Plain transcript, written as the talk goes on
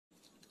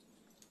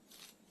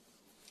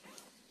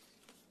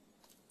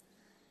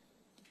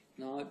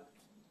Now,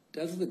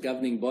 does the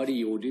governing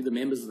body, or do the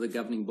members of the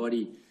governing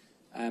body,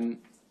 do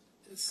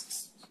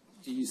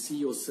you see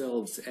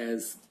yourselves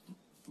as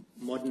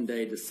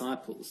modern-day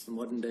disciples, the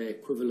modern-day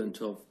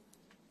equivalent of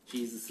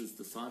Jesus'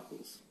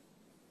 disciples?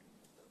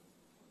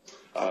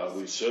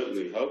 We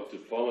certainly hope to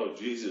follow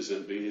Jesus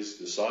and be his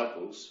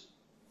disciples.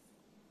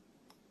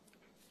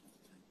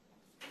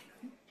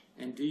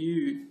 And do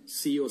you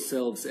see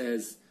yourselves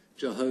as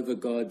Jehovah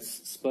God's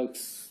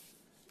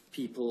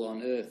spokespeople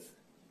on earth?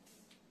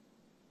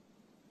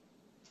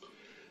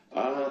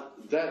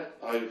 That,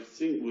 I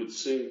think, would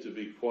seem to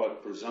be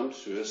quite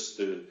presumptuous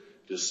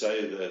to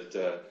say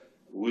that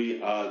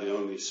we are the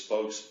only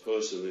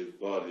spokesperson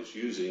that God is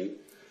using.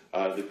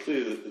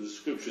 The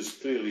scriptures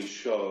clearly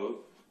show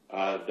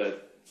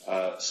that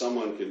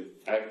someone can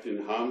act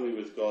in harmony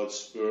with God's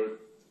Spirit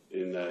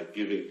in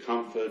giving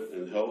comfort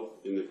and help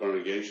in the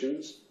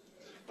congregations.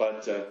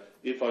 But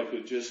if I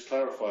could just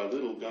clarify a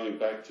little, going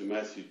back to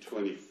Matthew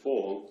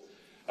 24,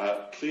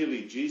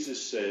 clearly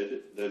Jesus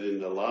said that in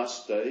the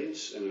last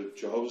days, and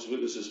Jehovah's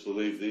Witnesses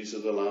believe these are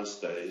the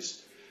last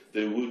days,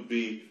 there would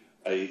be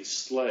a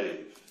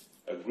slave,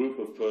 a group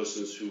of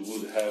persons who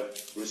would have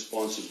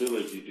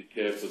responsibility to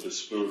care for the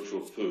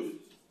spiritual food.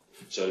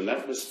 So in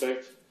that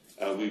respect,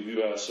 we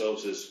view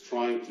ourselves as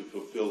trying to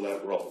fulfill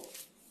that role.